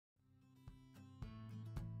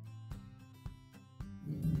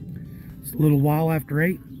It's a little while after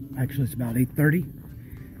 8. Actually, it's about 8:30.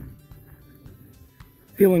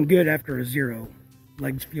 Feeling good after a 0.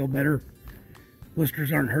 Legs feel better.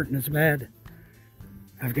 Blisters aren't hurting as bad.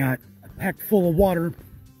 I've got a pack full of water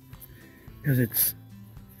because it's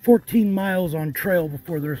 14 miles on trail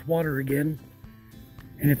before there's water again.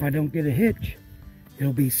 And if I don't get a hitch,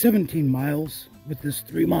 it'll be 17 miles with this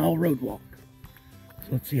 3-mile road walk.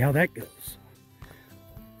 So let's see how that goes.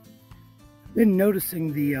 Been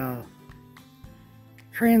noticing the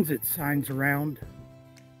transit signs around.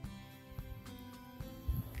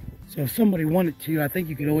 So if somebody wanted to, I think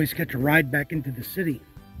you could always catch a ride back into the city.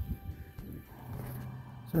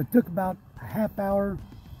 So it took about a half hour.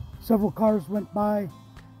 Several cars went by.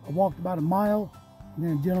 I walked about a mile, and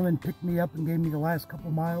then a gentleman picked me up and gave me the last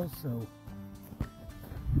couple miles. So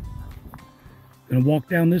I'm gonna walk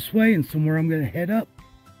down this way, and somewhere I'm gonna head up.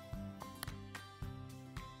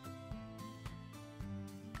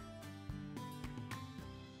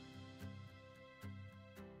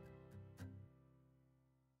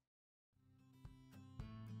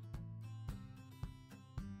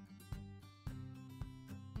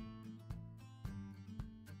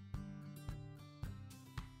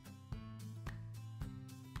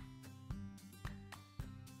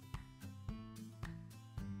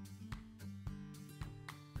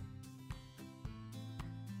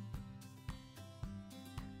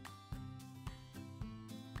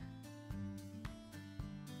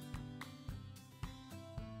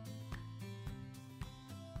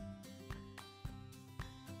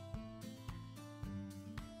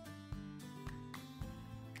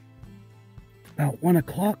 About 1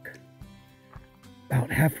 o'clock, about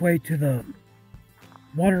halfway to the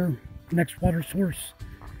next water source.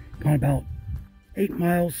 Gone about 8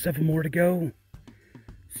 miles, 7 more to go.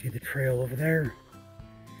 See the trail over there.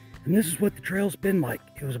 And this is what the trail's been like.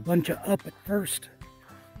 It was a bunch of up at first.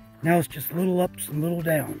 Now it's just little ups and little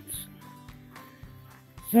downs.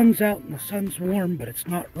 Sun's out and the sun's warm, but it's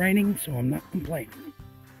not raining, so I'm not complaining.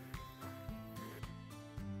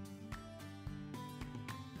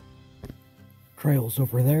 Trails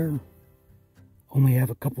over there. Only have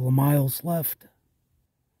a couple of miles left.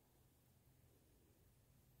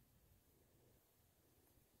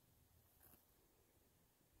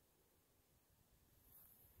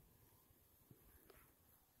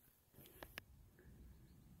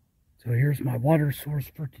 So here's my water source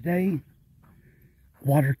for today.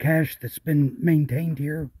 Water cache that's been maintained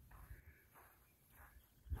here.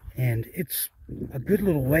 And it's a good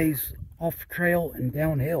little ways off trail and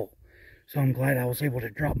downhill. So I'm glad I was able to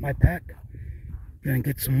drop my pack. Gonna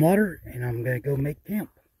get some water and I'm gonna go make camp.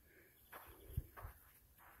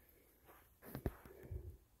 I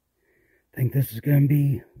think this is gonna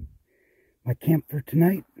be my camp for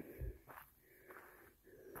tonight.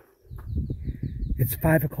 It's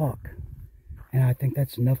 5 o'clock and I think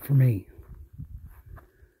that's enough for me.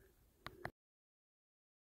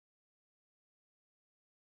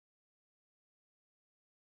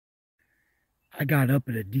 I got up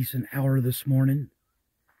at a decent hour this morning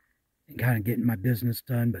and kind of getting my business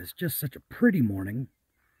done, but it's just such a pretty morning.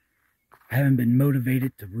 I haven't been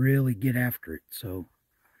motivated to really get after it, so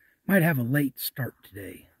might have a late start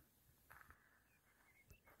today.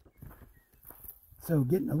 So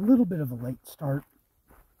getting a little bit of a late start,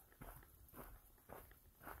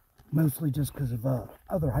 mostly just because of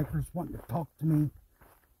other hikers wanting to talk to me,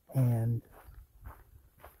 and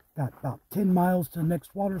got about 10 miles to the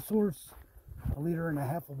next water source. 1.5 liters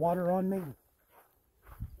of water on me.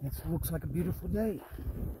 It looks like a beautiful day.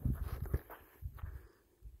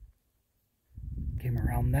 Came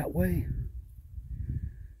around that way.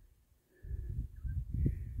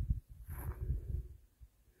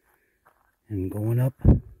 And going up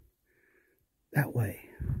that way.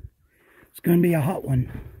 It's going to be a hot one.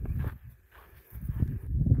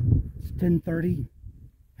 It's 10:30.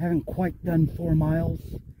 Haven't quite done 4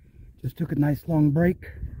 miles. Just took a nice long break.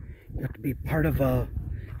 You have to be part of a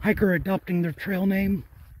hiker adopting their trail name.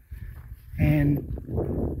 And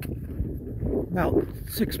about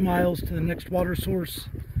 6 miles to the next water source.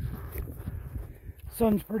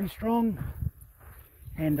 Sun's pretty strong.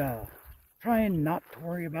 And trying not to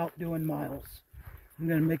worry about doing miles. I'm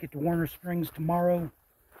going to make it to Warner Springs tomorrow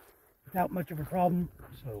without much of a problem.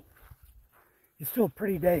 So it's still a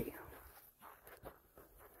pretty day.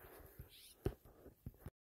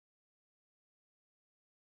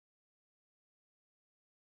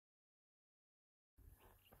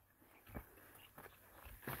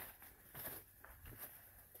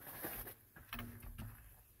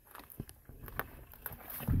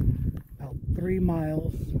 About 3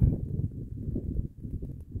 miles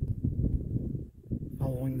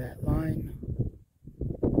following that line.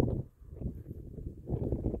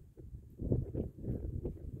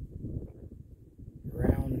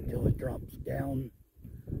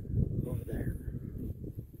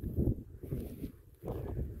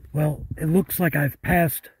 Well, it looks like I've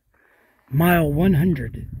passed mile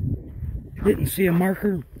 100. Didn't see a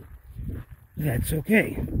marker. That's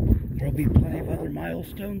okay. There'll be plenty of other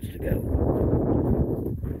milestones to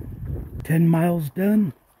go. 10 miles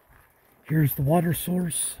done. Here's the water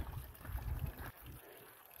source.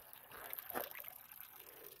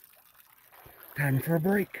 Time for a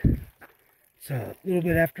break. It's a little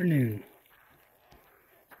bit after noon.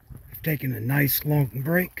 I've taken a nice long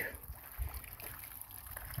break.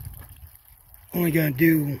 Only going to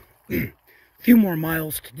do a few more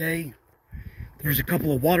miles today. There's a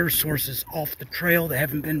couple of water sources off the trail that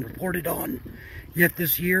haven't been reported on yet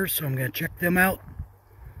this year, so I'm going to check them out.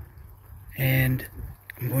 And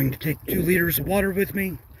I'm going to take 2 liters of water with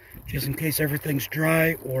me, just in case everything's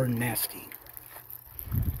dry or nasty.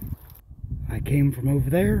 I came from over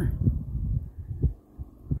there.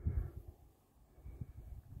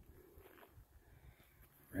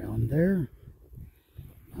 Around there.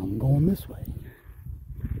 Now I'm going this way.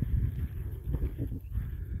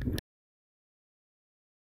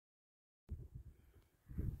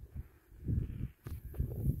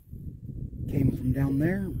 Came from down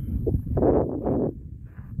there.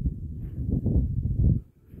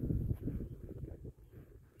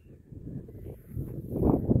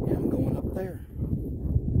 And I'm going up there.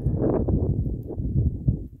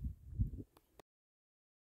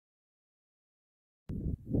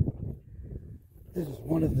 This is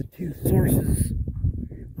one of the 2 sources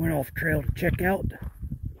went off trail to check out.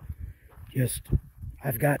 Just,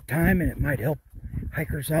 I've got time and it might help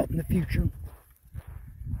hikers out in the future.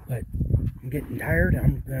 But I'm getting tired.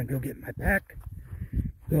 I'm going to go get my pack,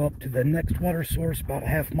 go up to the next water source about a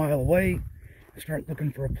half mile away, and start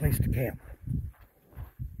looking for a place to camp.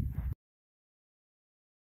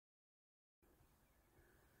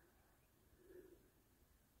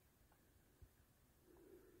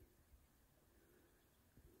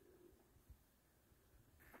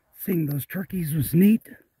 Seeing those turkeys was neat,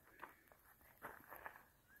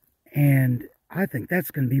 and I think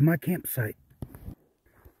that's going to be my campsite.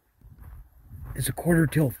 It's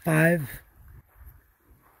 4:45,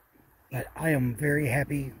 but I am very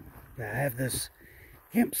happy that I have this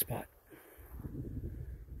camp spot.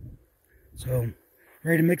 So,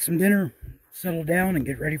 ready to make some dinner, settle down, and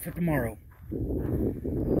get ready for tomorrow.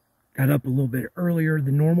 Got up a little bit earlier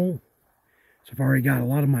than normal, so I've already got a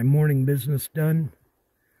lot of my morning business done.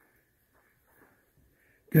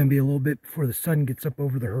 Going to be a little bit before the sun gets up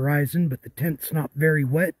over the horizon, but the tent's not very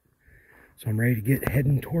wet, so I'm ready to get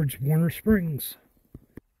heading towards Warner Springs.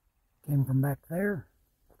 Came from back there.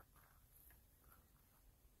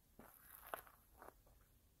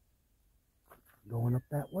 Going up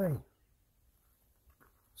that way.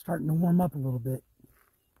 Starting to warm up a little bit.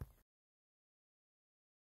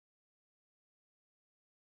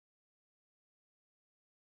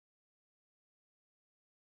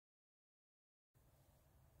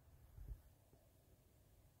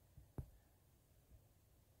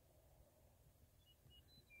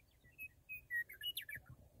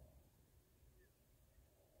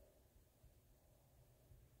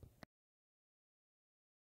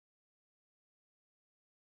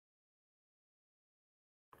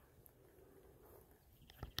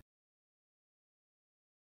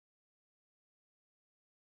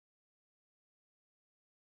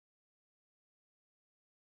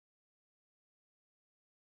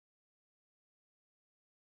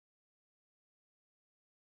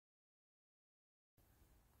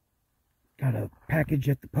 Got a package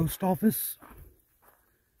at the post office,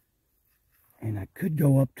 and I could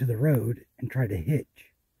go up to the road and try to hitch,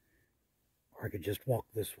 or I could just walk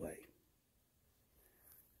this way.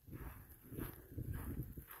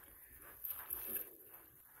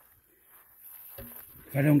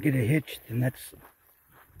 If I don't get a hitch, then that's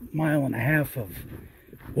a mile and a half of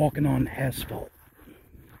walking on asphalt.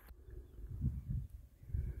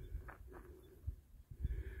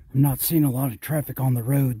 I'm not seeing a lot of traffic on the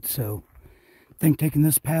road, so I think taking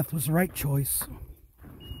this path was the right choice.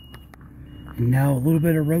 And now a little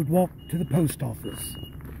bit of road walk to the post office.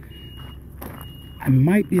 I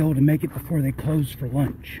might be able to make it before they close for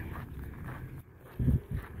lunch.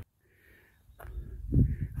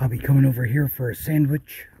 I'll be coming over here for a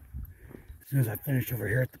sandwich as soon as I finish over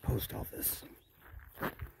here at the post office.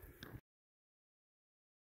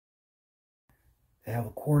 They have a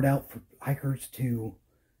cord out for hikers to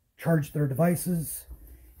charge their devices,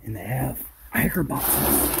 and they have hiker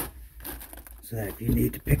boxes so that if you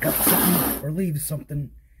need to pick up something or leave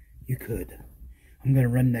something, you could. I'm going to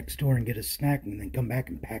run next door and get a snack and then come back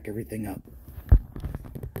and pack everything up.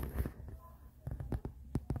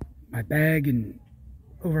 My bag and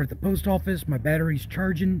over at the post office, my battery's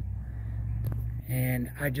charging,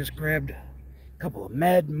 And I just grabbed a couple of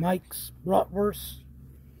Mad Mike's bratwursts.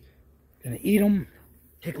 Gonna eat them,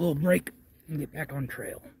 take a little break, and get back on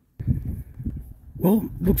trail. Well,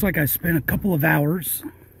 looks like I spent a couple of hours.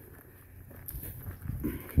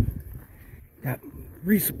 Got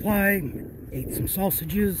resupply, ate some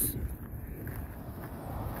sausages.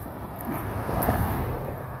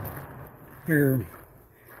 We're a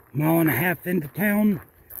mile and a half into town,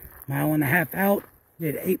 mile and a half out,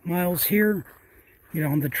 did 8 miles here, get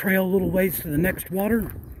on the trail a little ways to the next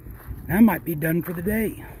water, and I might be done for the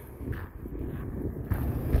day.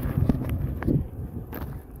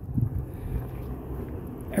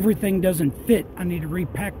 Everything doesn't fit. I need to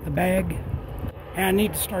repack the bag, and I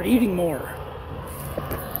need to start eating more.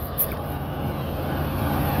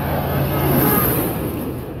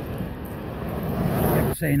 I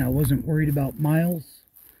kept saying I wasn't worried about miles,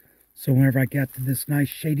 so whenever I got to this nice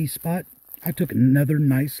shady spot, I took another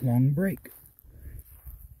nice long break.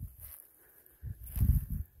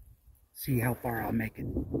 See how far I'll make it.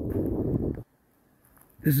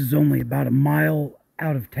 This is only about a mile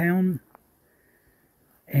out of town,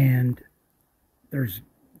 and there's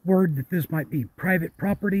word that this might be private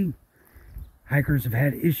property. Hikers have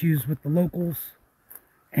had issues with the locals,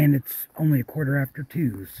 and it's only a quarter after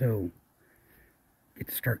 2, so get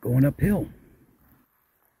to start going uphill.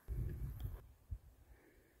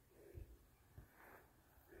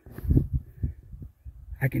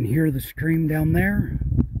 I can hear the stream down there.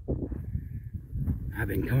 I've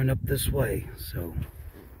been coming up this way, so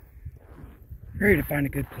ready to find a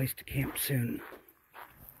good place to camp soon.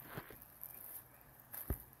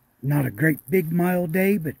 Not a great big mile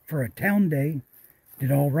day, but for a town day,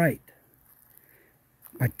 did all right.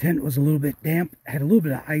 My tent was a little bit damp, had a little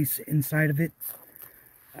bit of ice inside of it.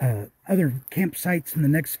 Other campsites in the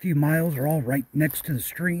next few miles are all right next to the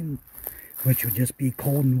stream, which would just be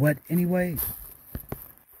cold and wet anyway.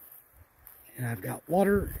 And I've got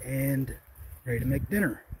water and ready to make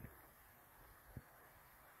dinner.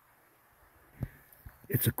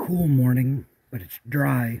 It's a cool morning, but it's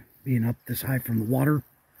dry being up this high from the water.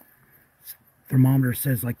 Thermometer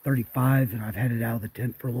says like 35, and I've had it out of the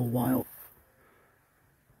tent for a little while.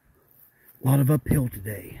 A lot of uphill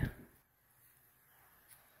today.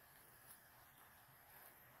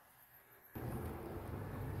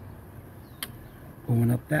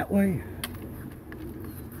 Going up that way.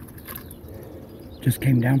 Just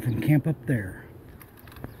came down from camp up there.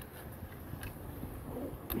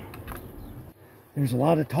 There's a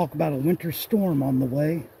lot of talk about a winter storm on the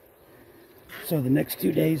way, so the next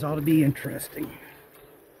 2 days ought to be interesting.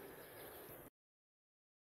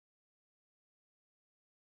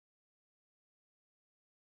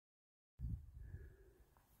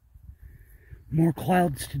 More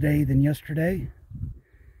clouds today than yesterday,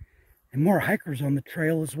 and more hikers on the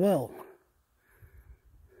trail as well.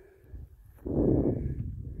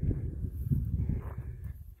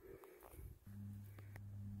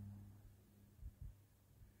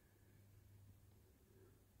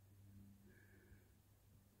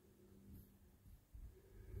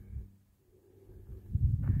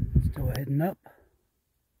 Still heading up.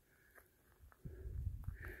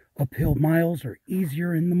 Uphill miles are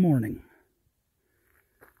easier in the morning.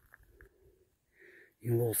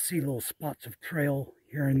 You will see little spots of trail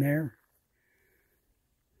here and there.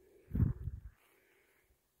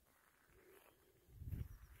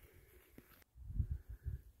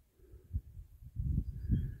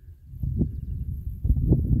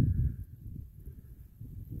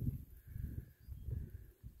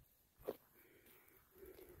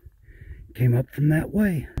 Came up from that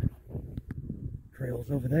way. Trail's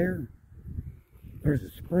over there. There's a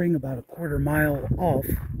spring about a quarter mile off.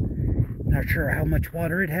 Not sure how much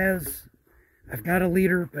water it has. I've got a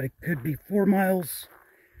liter, but it could be 4 miles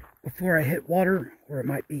before I hit water, or it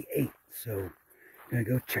might be 8. So I'm gonna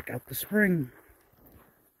go check out the spring.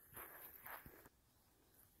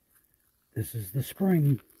 This is the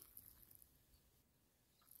spring.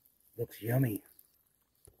 Looks yummy.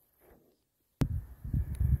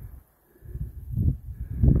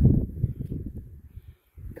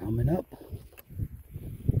 Coming up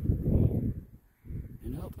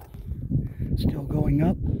and up, still going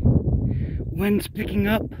up. Wind's picking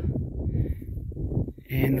up,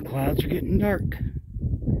 and the clouds are getting dark.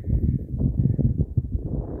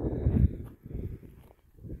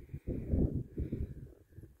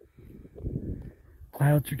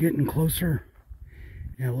 Clouds are getting closer,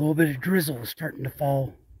 and a little bit of drizzle is starting to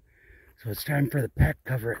fall, so it's time for the pack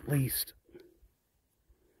cover at least.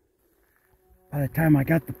 By the time I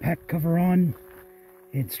got the pack cover on,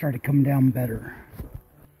 it started coming down better.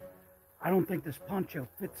 I don't think this poncho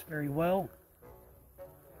fits very well.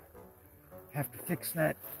 have to fix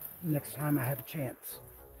that next time I have a chance.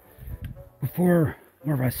 Before,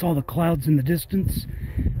 whenever I saw the clouds in the distance,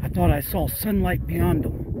 I thought I saw sunlight beyond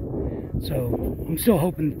them. So I'm still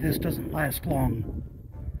hoping that this doesn't last long.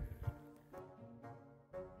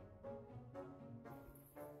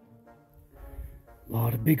 A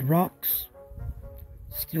lot of big rocks,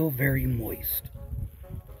 still very moist.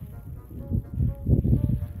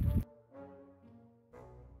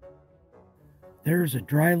 There's a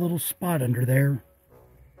dry little spot under there.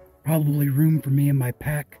 Probably room for me and my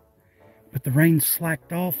pack. But the rain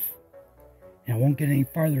slacked off, and I won't get any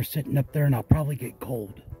farther sitting up there, and I'll probably get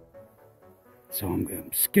cold. So I'm going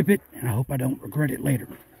to skip it, and I hope I don't regret it later.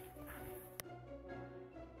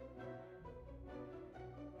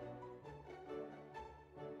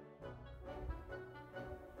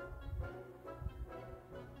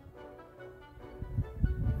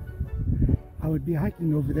 I would be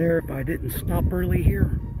hiking over there if I didn't stop early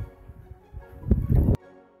here.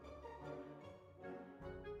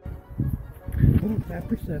 Well, it's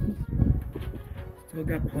after 7. Still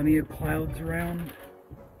got plenty of clouds around.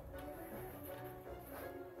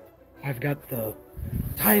 I've got the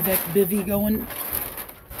Tyvek bivvy going,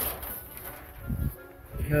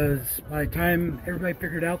 because by the time everybody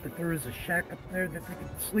figured out that there was a shack up there that they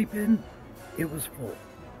could sleep in, it was full.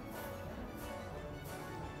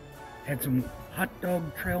 Had some hot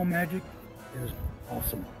dog trail magic. It was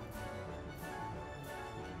awesome.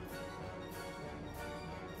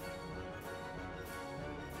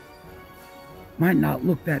 Might not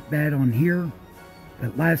look that bad on here,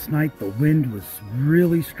 but last night the wind was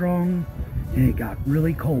really strong and it got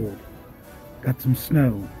really cold. Got some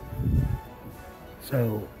snow.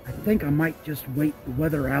 So I think I might just wait the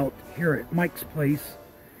weather out here at Mike's place,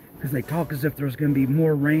 because they talk as if there's going to be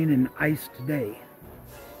more rain and ice today.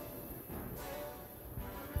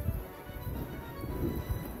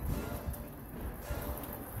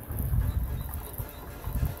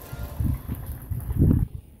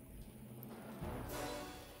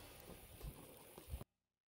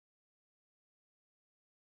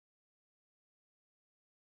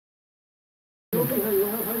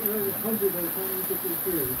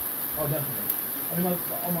 Oh, definitely. I mean, like,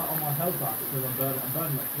 on my health app, it says I'm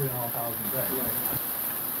burning like 3,500 a day.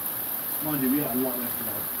 Yeah. Mind you, we got a lot less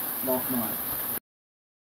today. Last night.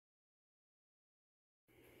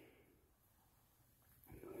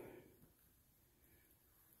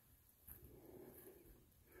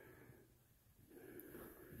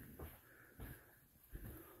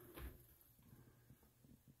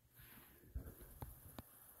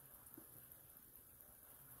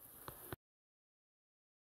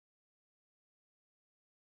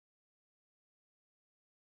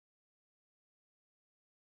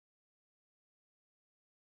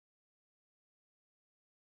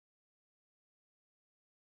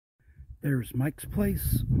 There's Mike's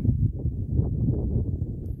place. And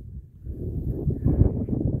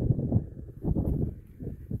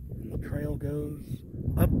the trail goes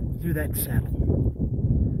up through that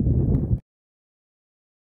saddle.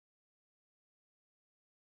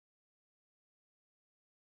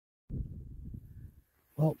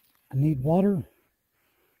 Well, I need water.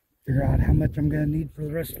 Figure out how much I'm going to need for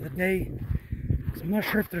the rest of the day. 'Cause I'm not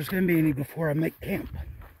sure if there's going to be any before I make camp.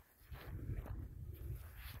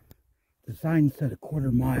 The sign said a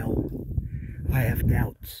quarter mile. I have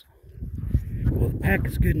doubts. Well, the pack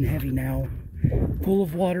is good and heavy now, full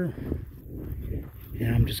of water,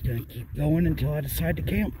 and I'm just going to keep going until I decide to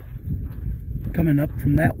camp. Coming up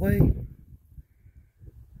from that way,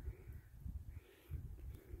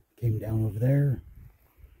 came down over there,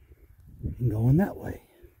 and going that way.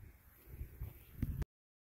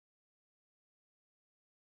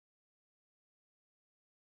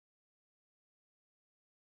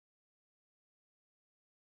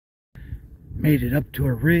 Made it up to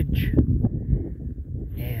a ridge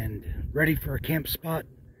and ready for a camp spot.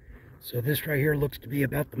 So this right here looks to be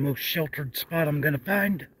about the most sheltered spot I'm going to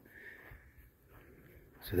find.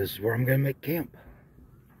 So this is where I'm going to make camp.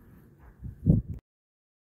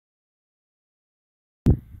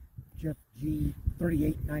 Jeff G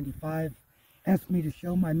 3895 asked me to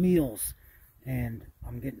show my meals, and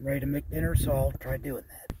I'm getting ready to make dinner, so I'll try doing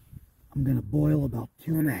that. I'm going to boil about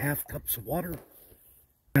 2.5 cups of water.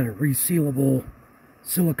 Got a resealable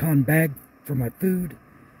silicone bag for my food,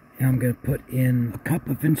 and I'm going to put in a cup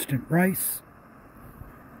of instant rice,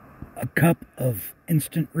 a cup of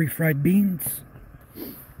instant refried beans,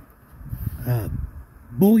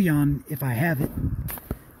 bouillon if I have it,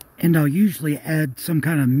 and I'll usually add some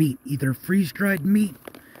kind of meat, either freeze-dried meat,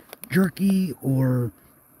 jerky, or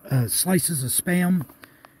slices of Spam.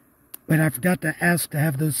 But I forgot to ask to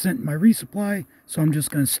have those sent in my resupply, so I'm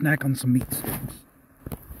just going to snack on some meat sticks.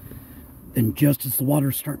 Then just as the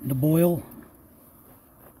water's starting to boil,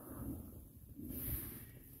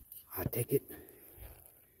 I take it,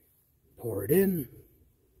 pour it in.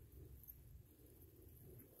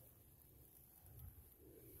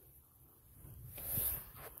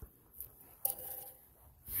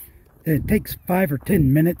 It takes 5 or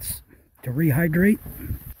 10 minutes to rehydrate.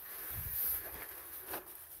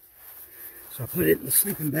 So I put it in the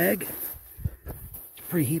sleeping bag to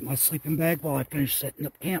preheat my sleeping bag while I finish setting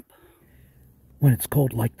up camp. When it's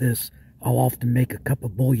cold like this, I'll often make a cup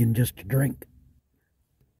of bouillon just to drink.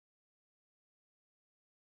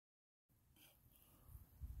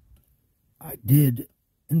 I did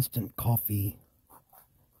instant coffee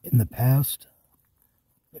in the past,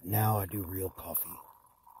 but now I do real coffee.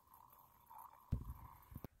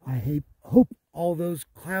 I hope all those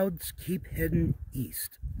clouds keep heading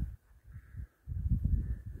east.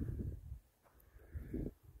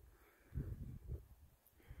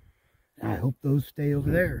 I hope those stay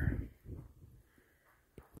over there.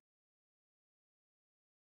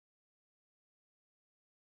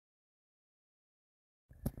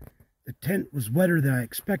 The tent was wetter than I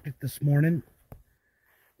expected this morning.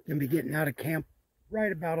 Gonna be getting out of camp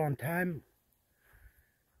right about on time.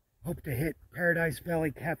 Hope to hit Paradise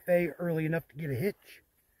Valley Cafe early enough to get a hitch.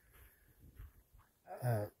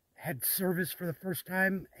 Had service for the first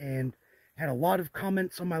time and had a lot of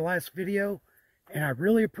comments on my last video, and I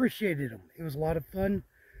really appreciated them. It was a lot of fun.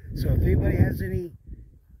 So if anybody has any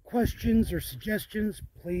questions or suggestions,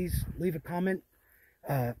 please leave a comment.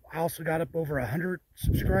 I also got up over 100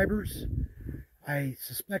 subscribers. I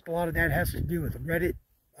suspect a lot of that has to do with Reddit,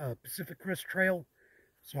 Pacific Crest Trail,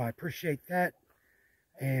 so I appreciate that.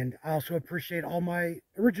 And I also appreciate all my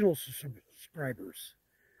original subscribers.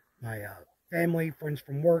 My family, friends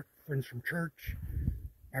from work, friends from church,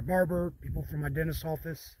 my barber, people from my dentist's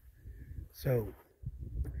office. So,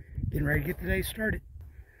 getting ready to get the day started.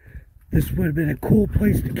 This would have been a cool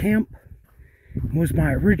place to camp. It was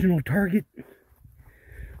my original target.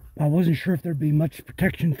 I wasn't sure if there'd be much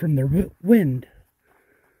protection from the wind.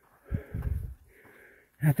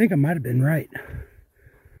 And I think I might have been right.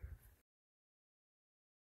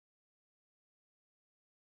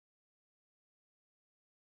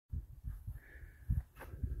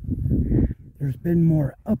 There's been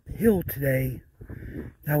more uphill today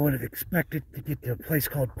than I would have expected to get to a place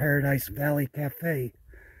called Paradise Valley Cafe.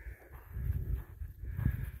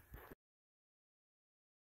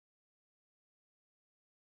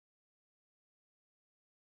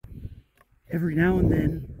 Every now and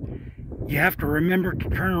then, you have to remember to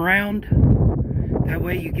turn around. That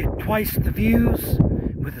way you get twice the views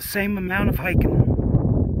with the same amount of hiking.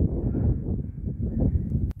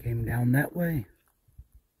 Came down that way.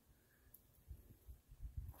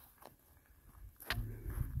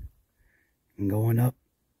 And going up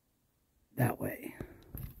that way.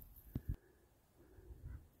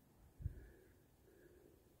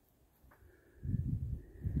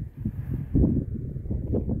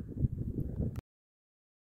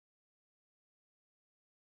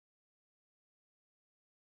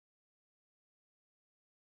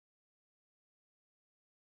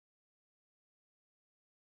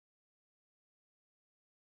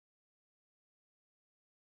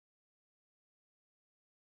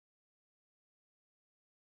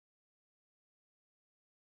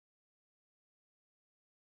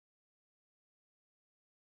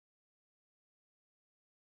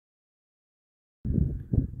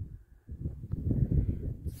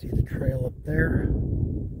 See the trail up there?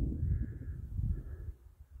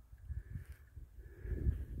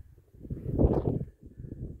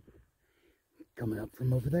 Coming up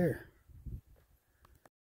from over there.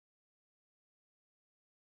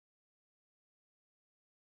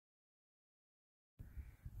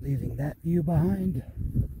 Leaving that view behind.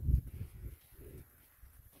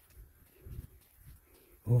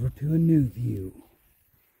 Over to a new view.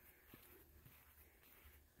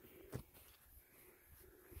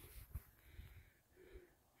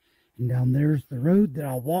 And down there's the road that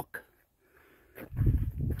I'll walk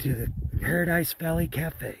to the Paradise Valley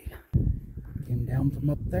Cafe. Came down from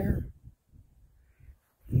up there.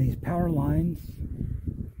 And these power lines,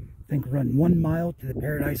 I think, run 1 mile to the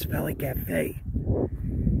Paradise Valley Cafe,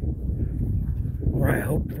 where I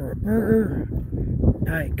hope for a burger,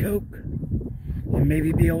 Diet Coke, and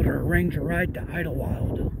maybe be able to arrange a ride to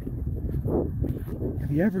Idyllwild.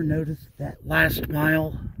 Have you ever noticed that last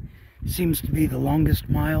mile seems to be the longest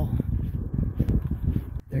mile?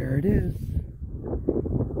 There it is.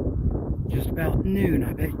 Just about noon.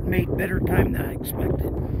 I made better time than I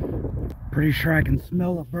expected. Pretty sure I can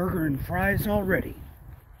smell a burger and fries already.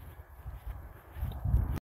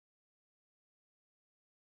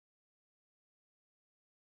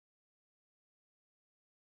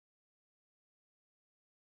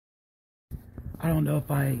 I don't know if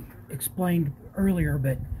I explained earlier,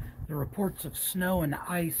 but the reports of snow and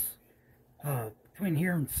ice between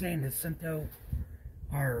here and San Jacinto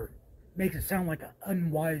makes it sound like an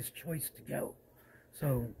unwise choice to go.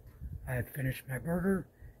 So I've finished my burger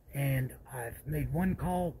and I've made one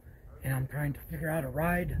call and I'm trying to figure out a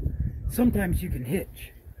ride. Sometimes you can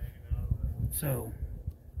hitch. So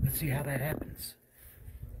let's see how that happens.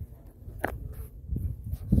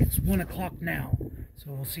 It's 1 o'clock now, so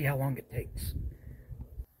we'll see how long it takes.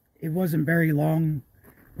 It wasn't very long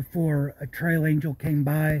before a trail angel came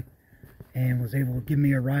by and was able to give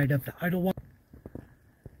me a ride up to Idyllwild.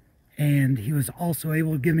 And he was also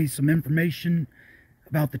able to give me some information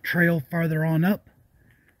about the trail farther on up.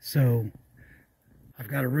 So I've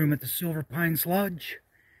got a room at the Silver Pines Lodge.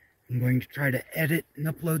 I'm going to try to edit and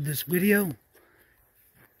upload this video.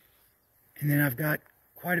 And then I've got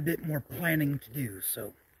quite a bit more planning to do,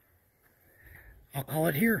 so I'll call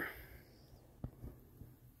it here.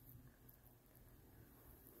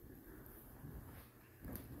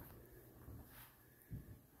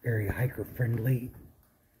 Very hiker friendly.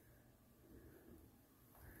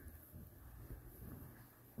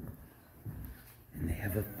 And they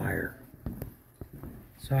have a fire.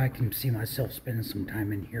 So I can see myself spending some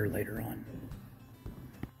time in here later on.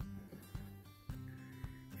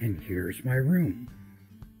 And here's my room.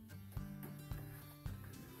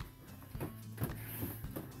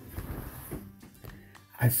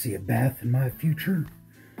 I see a bath in my future,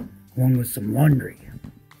 along with some laundry.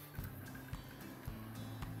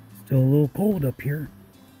 Still a little cold up here.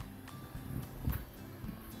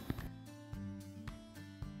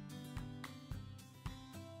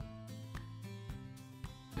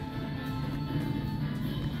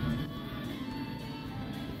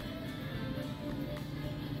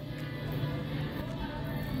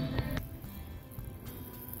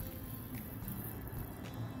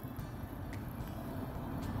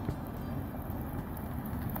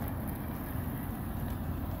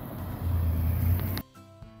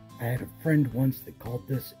 I had a friend once that called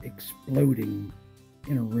this exploding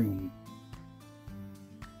in a room.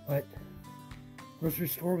 But grocery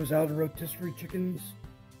store was out of rotisserie chickens.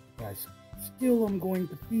 I still am going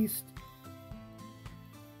to feast.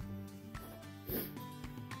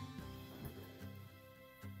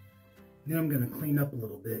 Then I'm going to clean up a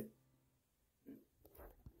little bit.